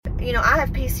you know, I have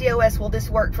PCOS, will this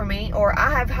work for me? Or I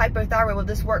have hypothyroid, will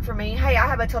this work for me? Hey, I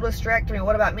have a total hysterectomy,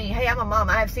 what about me? Hey, I'm a mom,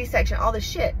 I have C-section, all this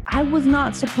shit. I was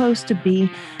not supposed to be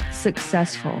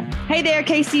successful. Hey there,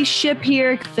 Casey Ship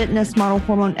here, fitness model,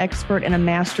 hormone expert, and a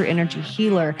master energy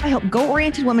healer. I help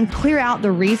goal-oriented women clear out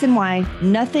the reason why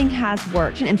nothing has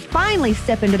worked and finally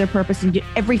step into their purpose and get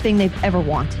everything they've ever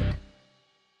wanted.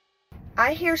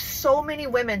 I hear so many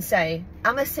women say,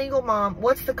 I'm a single mom,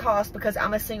 what's the cost because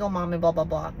I'm a single mom and blah, blah,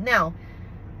 blah. Now,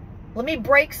 let me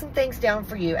break some things down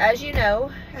for you. As you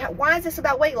know, why is this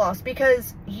about weight loss?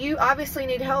 Because you obviously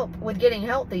need help with getting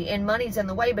healthy, and money's in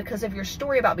the way because of your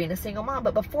story about being a single mom.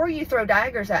 But before you throw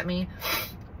daggers at me,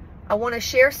 I want to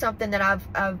share something that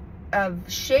I've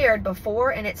shared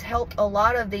before, and it's helped a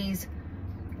lot of these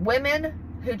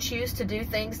women who choose to do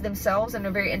things themselves and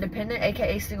are very independent,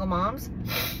 aka single moms.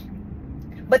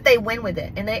 But they win with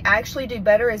it, and they actually do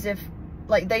better as if,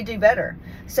 like, they do better.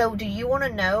 So do you want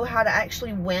to know how to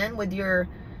actually win with your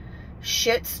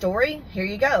shit story? Here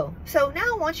you go. So now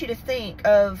I want you to think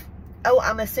of, oh,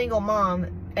 I'm a single mom,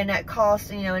 and that costs,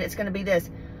 you know, and it's going to be this.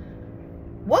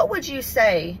 What would you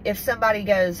say if somebody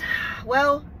goes,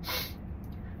 well,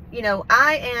 you know,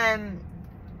 I'm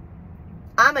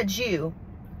a Jew,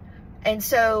 and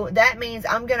so that means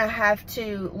I'm going to have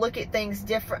to look at things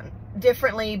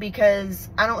differently because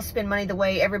I don't spend money the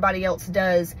way everybody else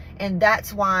does, and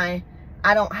that's why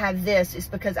I don't have this. It's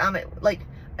because I'm like,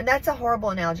 and that's a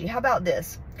horrible analogy. How about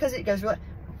this? Because it goes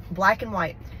black and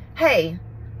white. Hey,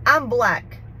 I'm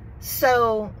black,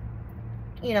 so,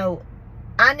 you know,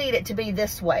 I need it to be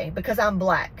this way because I'm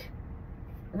black.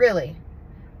 Really?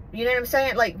 You know what I'm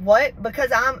saying? Like, what?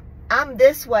 Because I'm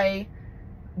this way,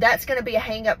 that's going to be a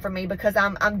hang up for me because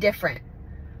I'm different.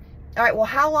 All right, well,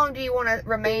 how long do you want to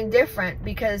remain different?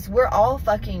 Because we're all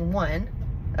fucking one,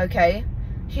 okay?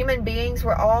 Human beings,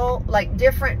 we're all like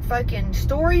different fucking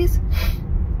stories.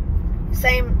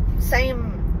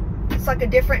 Same, it's like a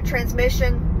different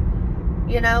transmission,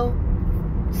 you know?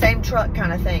 Same truck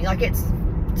kind of thing. Like it's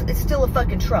still a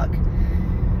fucking truck.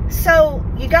 So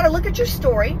you got to look at your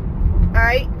story, all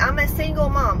right? I'm a single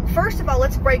mom. First of all,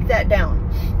 let's break that down.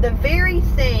 The very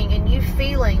thing in you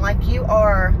feeling like you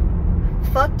are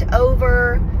fucked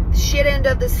over, shit end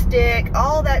of the stick,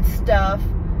 all that stuff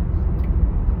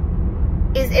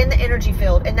is in the energy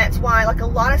field. And that's why, like, a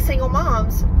lot of single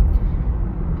moms,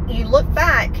 you look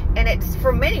back and it's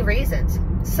for many reasons.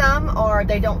 Some are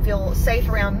they don't feel safe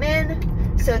around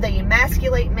men, so they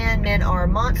emasculate men. Men are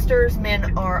monsters.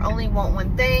 Men are only want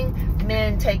one thing.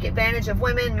 Men take advantage of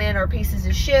women. Men are pieces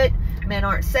of shit. Men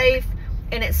aren't safe.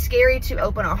 And it's scary to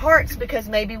open our hearts because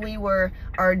maybe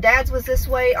our dads was this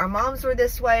way, our moms were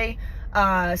this way,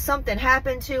 something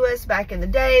happened to us back in the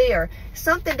day, or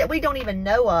something that we don't even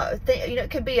know of. You know,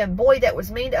 it could be a boy that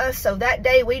was mean to us, so that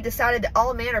day we decided that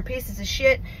all men are pieces of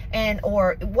shit,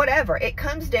 or whatever. It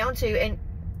comes down to, and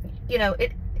you know,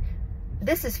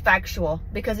 this is factual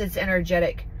because it's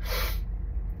energetic.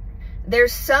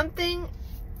 There's something.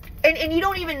 And you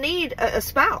don't even need a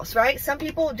spouse, right? Some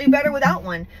people do better without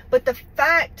one. But the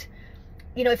fact,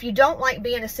 you know, if you don't like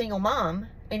being a single mom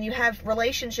and you have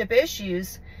relationship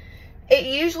issues, it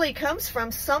usually comes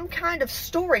from some kind of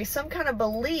story, some kind of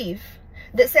belief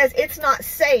that says it's not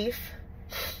safe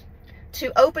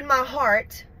to open my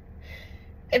heart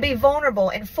and be vulnerable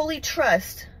and fully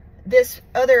trust this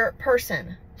other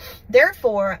person.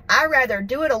 Therefore, I rather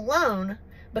do it alone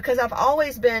because I've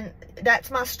always been, that's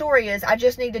my story, is I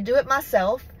just need to do it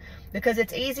myself because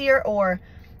it's easier, or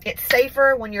it's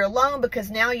safer when you're alone because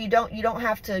now you don't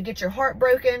have to get your heart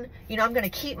broken. You know, I'm going to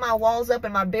keep my walls up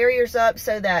and my barriers up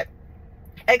so that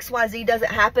XYZ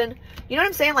doesn't happen. You know what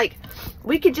I'm saying? Like,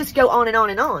 we could just go on and on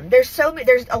and on. There's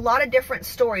a lot of different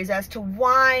stories as to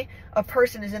why a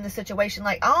person is in the situation.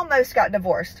 Like, I almost got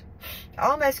divorced.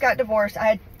 I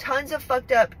had tons of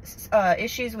fucked up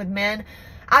issues with men.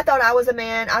 I thought I was a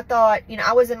man. I thought, you know,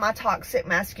 I was in my toxic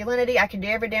masculinity. I can do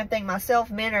every damn thing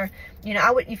myself. Men are, you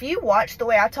know, if you watch the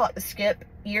way I talked to Skip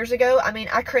years ago, I mean,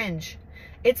 I cringe.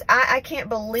 I can't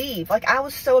believe, like, I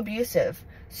was so abusive,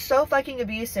 so fucking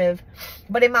abusive.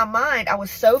 But in my mind, I was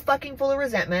so fucking full of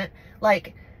resentment.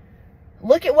 Like,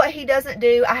 look at what he doesn't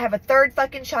do. I have a third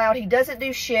fucking child. He doesn't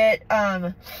do shit.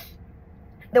 There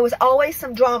was always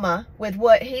some drama with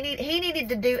what he needed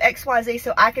to do XYZ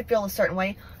so I could feel a certain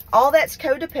way. All that's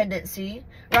codependency,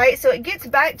 right? So it gets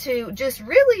back to just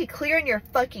really clearing your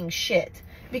fucking shit.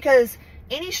 Because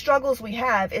any struggles we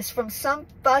have is from some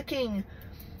fucking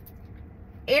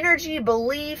energy,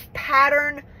 belief,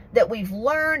 pattern that we've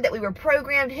learned, that we were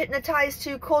programmed, hypnotized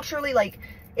to culturally. Like,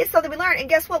 it's something we learned. And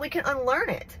guess what? We can unlearn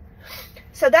it.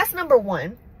 So that's number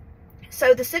one.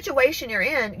 So the situation you're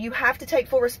in, you have to take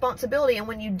full responsibility. And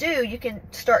when you do, you can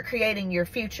start creating your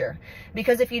future.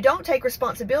 Because if you don't take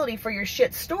responsibility for your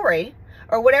shit story,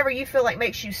 or whatever you feel like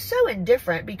makes you so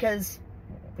indifferent, because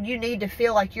you need to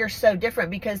feel like you're so different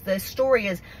because the story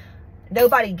is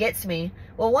nobody gets me.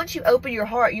 Well, once you open your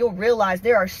heart, you'll realize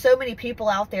there are so many people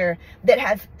out there that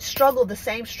have struggled the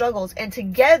same struggles, and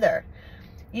together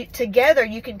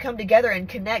you can come together and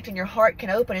connect, and your heart can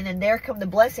open, and then there come the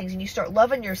blessings, and you start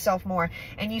loving yourself more,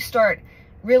 and you start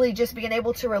really just being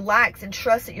able to relax and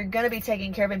trust that you're going to be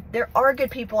taken care of. And there are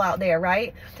good people out there,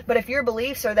 right? But if your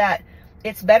beliefs are that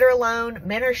it's better alone,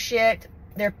 men are shit,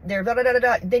 they're da da da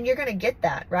da, then you're going to get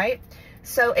that, right?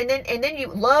 So, and then you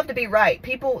love to be right.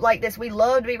 People like this, we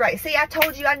love to be right. See, I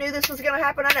told you, I knew this was going to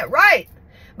happen. I know, right?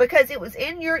 Because it was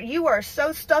in you are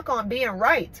so stuck on being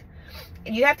right.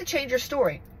 You have to change your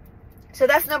story. So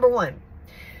that's number one.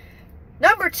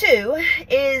 Number two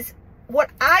is what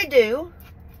I do.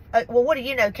 Well, what do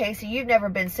you know, Casey? You've never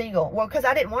been single. Well, because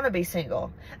I didn't want to be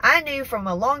single. I knew from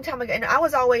a long time ago, and I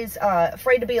was always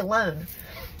afraid to be alone.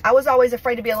 I was always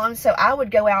afraid to be alone, so I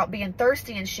would go out being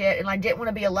thirsty and shit, and I didn't want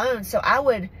to be alone, so I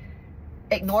would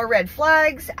ignore red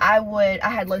flags. I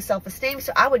had low self-esteem,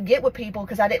 so I would get with people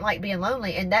because I didn't like being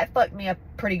lonely, and that fucked me up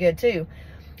pretty good too.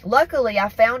 Luckily, I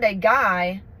found a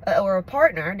guy or a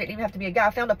partner. Didn't even have to be a guy.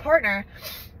 I found a partner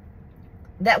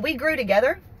that we grew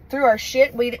together through our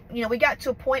shit. We got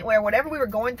to a point where whatever we were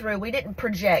going through, we didn't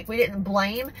project, we didn't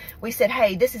blame. We said,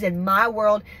 hey, this is in my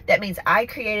world. That means I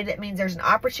created it. It means there's an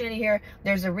opportunity here.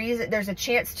 There's a reason, there's a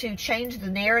chance to change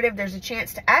the narrative. There's a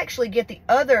chance to actually get the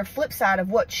other flip side of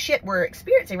what shit we're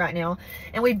experiencing right now.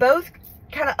 And we both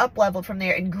kind of up leveled from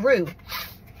there and grew.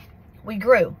 We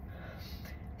grew.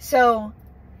 So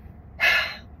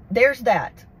there's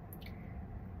that.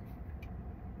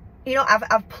 You know,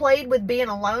 I've played with being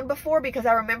alone before, because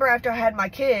I remember after I had my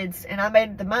kids and I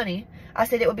made the money, I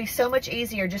said it would be so much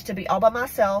easier just to be all by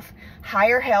myself,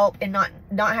 hire help, and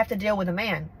not have to deal with a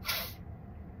man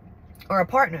or a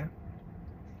partner.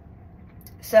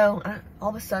 So all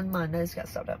of a sudden my nose got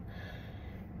stopped up.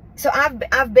 So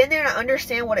I've been there and I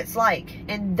understand what it's like.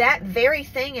 And that very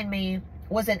thing in me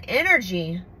was an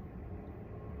energy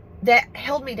that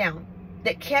held me down,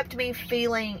 that kept me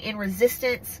feeling in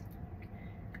resistance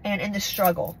and in the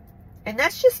struggle. And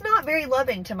that's just not very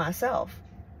loving to myself.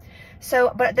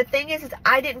 So, but the thing is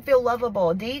I didn't feel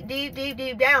lovable.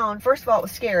 Deep down, first of all, it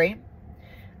was scary.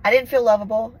 I didn't feel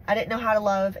lovable. I didn't know how to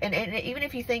love. And even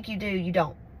if you think you do, you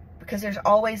don't. Because there's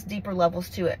always deeper levels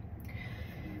to it.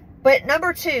 But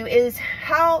number two is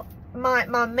how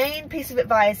my main piece of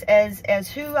advice as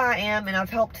who I am, and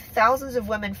I've helped thousands of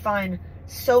women find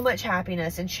so much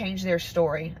happiness and change their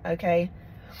story, okay?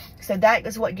 So that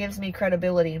is what gives me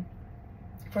credibility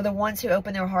for the ones who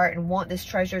open their heart and want this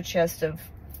treasure chest of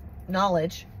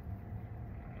knowledge.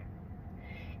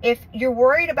 If you're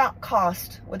worried about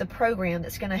cost with a program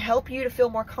that's going to help you to feel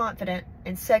more confident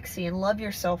and sexy and love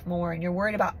yourself more, and you're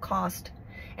worried about cost,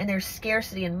 and there's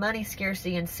scarcity and money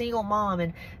scarcity and single mom,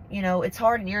 and you know, it's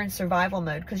hard and you're in survival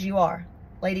mode, because you are.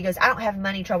 Lady goes, I don't have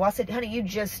money trouble. I said, honey, you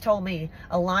just told me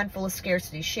a line full of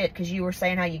scarcity shit, because you were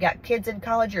saying how you got kids in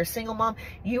college, you're a single mom.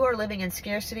 You are living in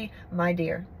scarcity, my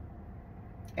dear.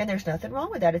 And there's nothing wrong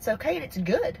with that. It's okay and it's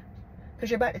good, because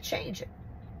you're about to change it.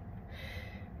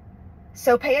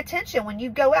 So pay attention when you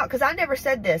go out, because I never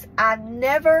said this. I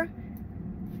never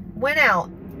went out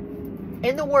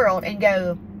in the world and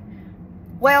go,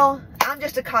 well, I'm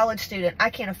just a college student.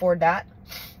 I can't afford that.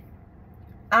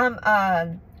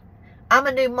 I'm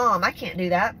a new mom. I can't do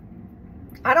that.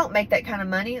 I don't make that kind of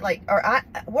money. Like,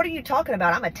 what are you talking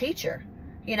about? I'm a teacher,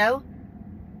 you know?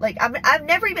 Like, I've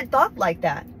never even thought like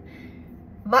that.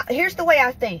 Here's the way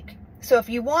I think. So if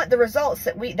you want the results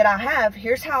that I have,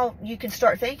 here's how you can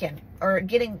start thinking, or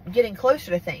getting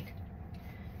closer to think.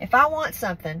 If I want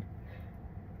something,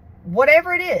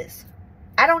 whatever it is,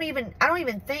 I don't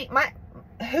even think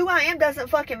who I am doesn't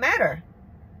fucking matter.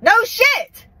 No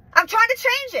shit. I'm trying to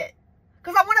change it.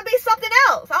 Because I want to be something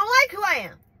else. I don't like who I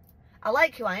am. I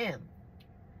like who I am.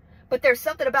 But there's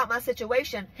something about my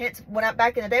situation. Hence,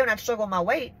 back in the day when I struggled with my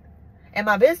weight, and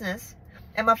my business,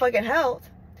 and my fucking health,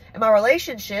 and my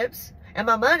relationships, and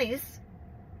my monies.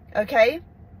 Okay?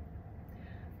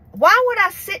 Why would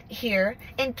I sit here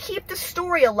and keep the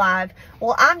story alive?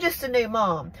 Well, I'm just a new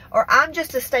mom, or I'm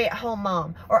just a stay-at-home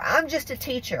mom, or I'm just a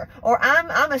teacher, or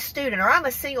I'm a student, or I'm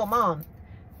a single mom.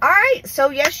 All right,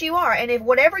 so yes, you are. And if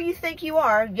whatever you think you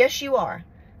are, yes, you are.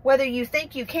 Whether you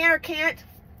think you can or can't,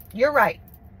 you're right.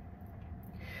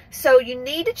 So you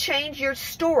need to change your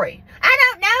story. I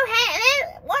don't know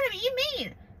how. What do you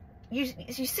mean?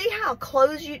 You see how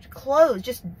close,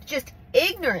 just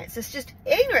ignorance. It's just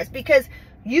ignorance, because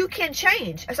you can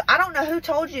change. So I don't know who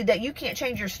told you that you can't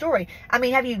change your story. I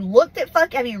mean, have you looked at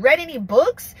have you read any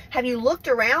books? Have you looked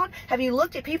around? Have you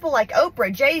looked at people like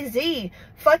Oprah, Jay-Z,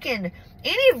 fucking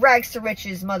any rags to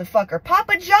riches motherfucker,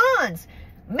 Papa John's,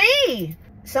 me?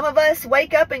 Some of us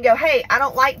wake up and go, hey, I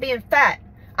don't like being fat.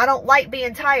 I don't like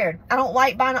being tired. I don't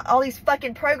like buying all these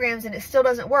fucking programs and it still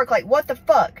doesn't work. Like, what the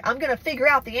fuck? I'm going to figure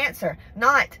out the answer.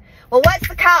 Not, well, what's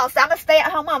the cost? I'm a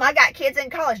stay-at-home mom. I got kids in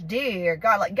college. Dear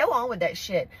God, like, go on with that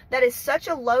shit. That is such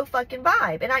a low fucking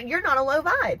vibe. And you're not a low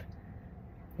vibe.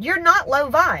 You're not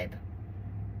low vibe.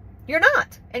 You're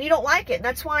not. And you don't like it. And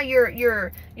that's why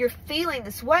you're feeling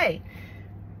this way.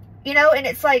 You know, and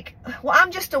it's like, well,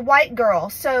 I'm just a white girl,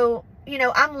 so, you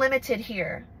know, I'm limited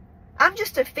here. I'm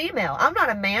just a female. I'm not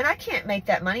a man. I can't make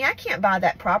that money. I can't buy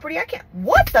that property. I can't.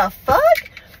 What the fuck?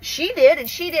 She did, and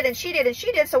she did, and she did, and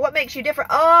she did. So what makes you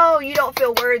different? Oh, you don't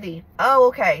feel worthy. Oh,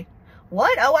 okay.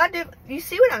 What? Oh, I do. You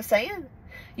see what I'm saying?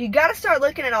 You got to start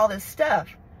looking at all this stuff.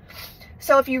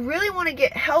 So if you really want to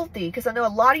get healthy, because I know a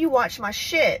lot of you watch my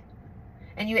shit,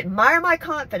 and you admire my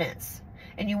confidence,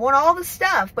 and you want all the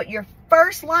stuff, but your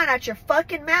first line out your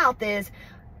fucking mouth is,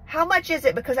 how much is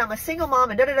it because I'm a single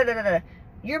mom and da-da-da-da-da-da.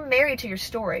 You're married to your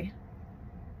story.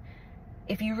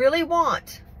 If you really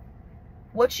want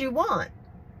what you want,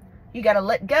 you got to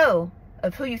let go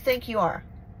of who you think you are.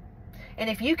 And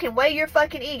if you can weigh your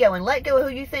fucking ego and let go of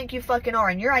who you think you fucking are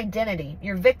and your identity,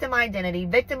 your victim identity,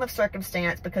 victim of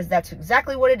circumstance, because that's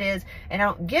exactly what it is. And I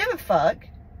don't give a fuck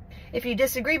if you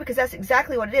disagree, because that's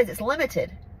exactly what it is. It's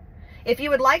limited. If you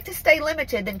would like to stay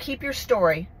limited, then keep your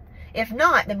story. If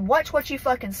not, then watch what you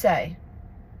fucking say.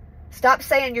 Stop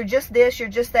saying you're just this, you're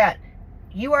just that.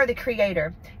 You are the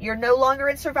creator. You're no longer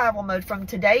in survival mode from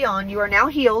today on. You are now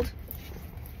healed.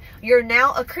 You're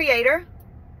now a creator.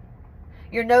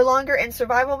 You're no longer in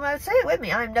survival mode. Say it with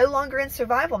me. I am no longer in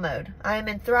survival mode. I am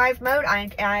in thrive mode. I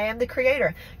am the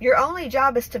creator. Your only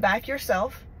job is to back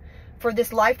yourself for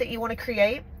this life that you want to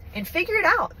create and figure it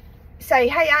out. Say,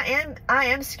 hey, I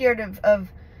am scared of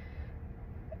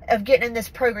getting in this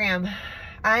program.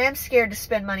 I am scared to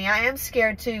spend money. I am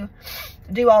scared to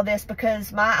do all this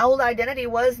because my old identity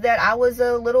was that I was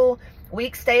a little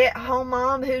weak stay-at-home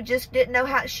mom who just didn't know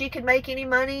how she could make any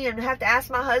money and have to ask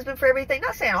my husband for everything.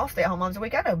 Not saying all stay-at-home moms are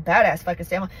weak. I know badass fucking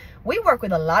stay-at-home. We work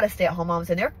with a lot of stay-at-home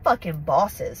moms and they're fucking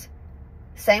bosses.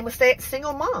 Same with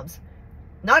single moms.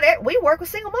 We work with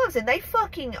single moms and they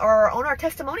fucking are on our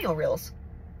testimonial reels.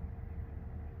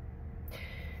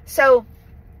 So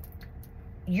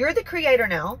you're the creator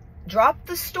now. Drop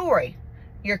the story,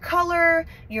 your color,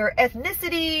 your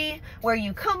ethnicity, where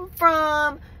you come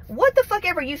from, what the fuck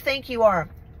ever you think you are.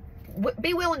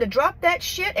 Be willing to drop that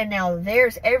shit, and now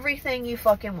there's everything you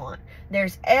fucking want.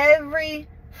 There's every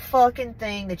fucking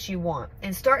thing that you want.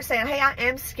 And start saying, hey, I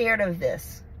am scared of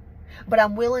this, but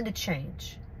I'm willing to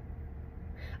change.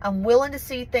 I'm willing to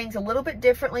see things a little bit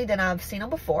differently than I've seen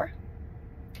them before.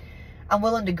 I'm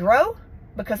willing to grow.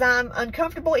 Because I'm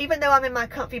uncomfortable, even though I'm in my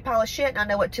comfy pile of shit and I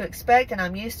know what to expect and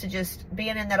I'm used to just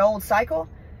being in that old cycle,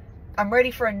 I'm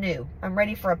ready for a new. I'm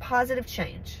ready for a positive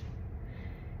change.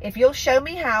 If you'll show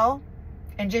me how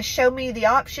and just show me the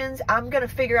options, I'm going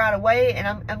to figure out a way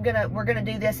and we're going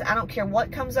to do this. I don't care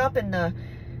what comes up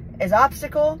as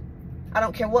obstacle. I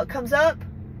don't care what comes up.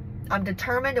 I'm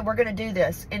determined and we're going to do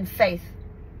this in faith.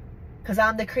 Because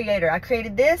I'm the creator. I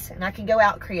created this and I can go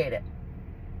out and create it.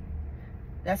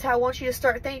 That's how I want you to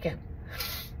start thinking.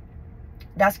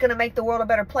 That's going to make the world a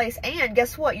better place. And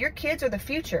guess what? Your kids are the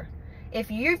future. If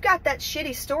you've got that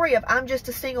shitty story of I'm just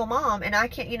a single mom and I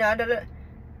can't,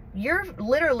 you're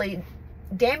literally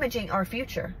damaging our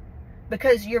future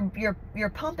because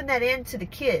you're pumping that into the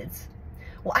kids.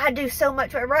 Well, I do so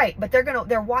much right, but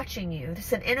they're watching you.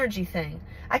 It's an energy thing.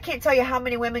 I can't tell you how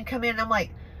many women come in and I'm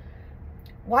like,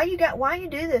 why you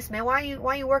do this, man? Why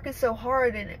you working so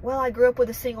hard? And well, I grew up with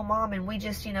a single mom and we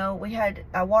just,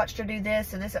 I watched her do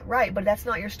this and this. Right. But that's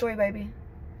not your story, baby.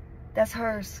 That's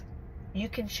hers. You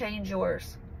can change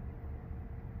yours.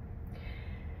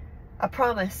 I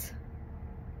promise.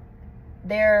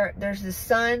 There's the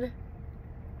sun.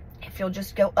 If you'll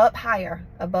just go up higher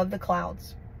above the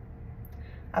clouds.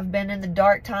 I've been in the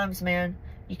dark times, man.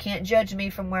 You can't judge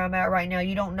me from where I'm at right now.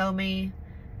 You don't know me.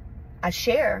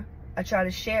 I try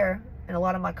to share in a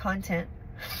lot of my content,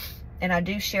 and I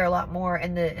do share a lot more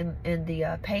in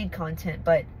the paid content.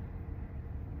 But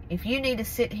if you need to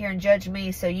sit here and judge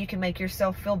me so you can make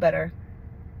yourself feel better,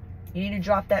 you need to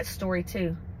drop that story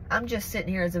too. I'm just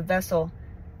sitting here as a vessel,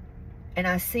 and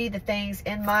I see the things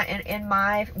in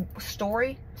my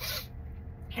story,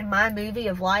 in my movie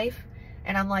of life,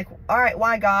 and I'm like, all right,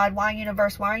 why God, why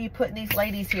universe, why are you putting these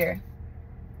ladies here?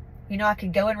 You know, I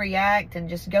could go and react and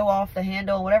just go off the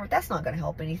handle, whatever. That's not going to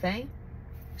help anything.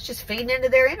 It's just feeding into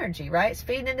their energy, right? It's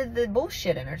feeding into the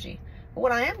bullshit energy. But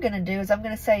what I am going to do is I'm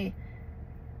going to say,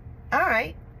 all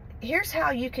right, here's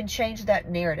how you can change that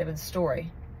narrative and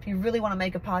story. If you really want to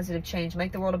make a positive change,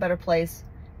 make the world a better place,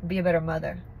 be a better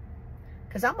mother.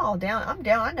 Because I'm all down. I'm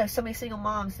down. I know so many single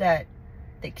moms that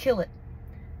kill it.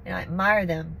 And I admire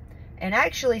them. And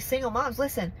actually, single moms,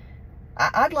 listen,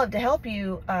 I'd love to help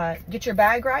you get your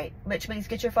bag right, which means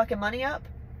get your fucking money up,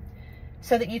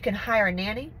 so that you can hire a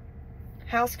nanny,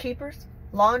 housekeepers,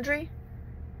 laundry,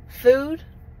 food,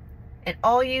 and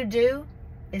all you do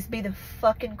is be the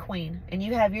fucking queen. And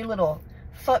you have your little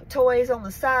fuck toys on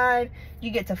the side.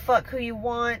 You get to fuck who you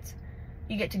want.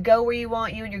 You get to go where you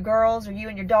want, you and your girls, or you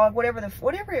and your dog, whatever.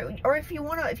 Or if you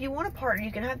want a partner,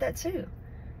 you can have that too.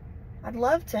 I'd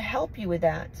love to help you with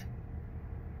that.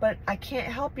 But I can't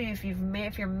help you if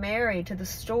you're married to the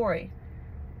story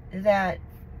that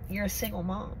you're a single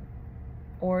mom,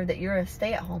 or that you're a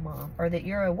stay-at-home mom, or that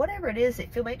you're a whatever it is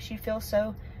that makes you feel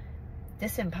so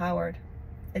disempowered.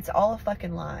 It's all a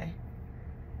fucking lie.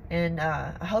 And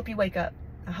I hope you wake up.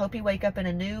 I hope you wake up in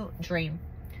a new dream.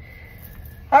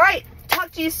 All right.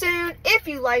 Talk to you soon. If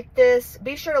you like this,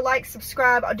 be sure to like,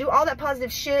 subscribe. I'll do all that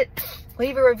positive shit.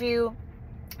 Leave a review.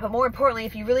 But more importantly,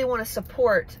 if you really want to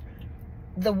support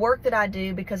the work that I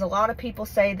do, because a lot of people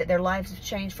say that their lives have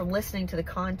changed from listening to the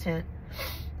content.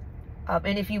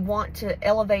 And if you want to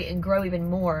elevate and grow even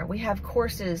more, we have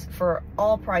courses for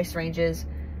all price ranges,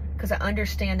 because I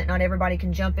understand that not everybody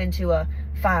can jump into a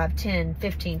 $5, $10,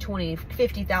 $15, $20,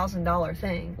 $50,000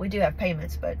 thing. We do have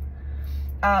payments, but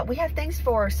we have things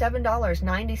for $7,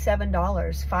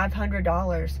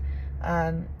 $97,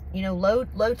 $500. You know,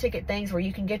 low ticket things where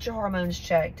you can get your hormones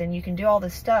checked and you can do all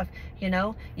this stuff. You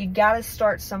know, you got to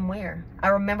start somewhere. I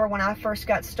remember when I first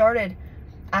got started,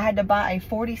 I had to buy a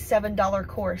 $47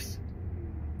 course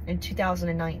in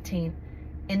 2019.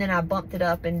 And then I bumped it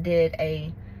up and did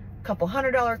a couple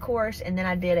 $100 course. And then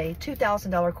I did a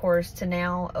 $2,000 course to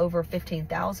now over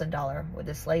 $15,000 with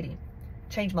this lady.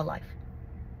 Changed my life.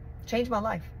 Changed my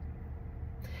life.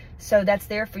 So that's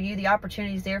there for you. The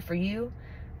opportunity is there for you.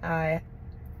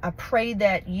 I pray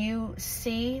that you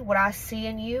see what I see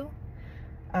in you.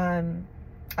 I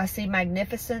see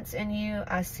magnificence in you.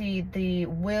 I see the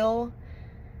will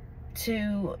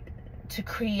to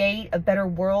create a better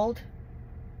world.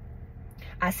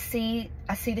 I see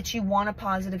that you want a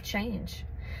positive change.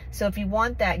 So if you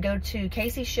want that, go to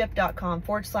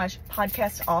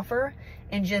CaseyShipp.com/podcast offer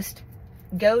and just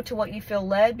go to what you feel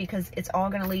led, because it's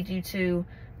all going to lead you to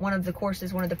one of the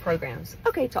courses, one of the programs.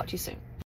 Okay, talk to you soon.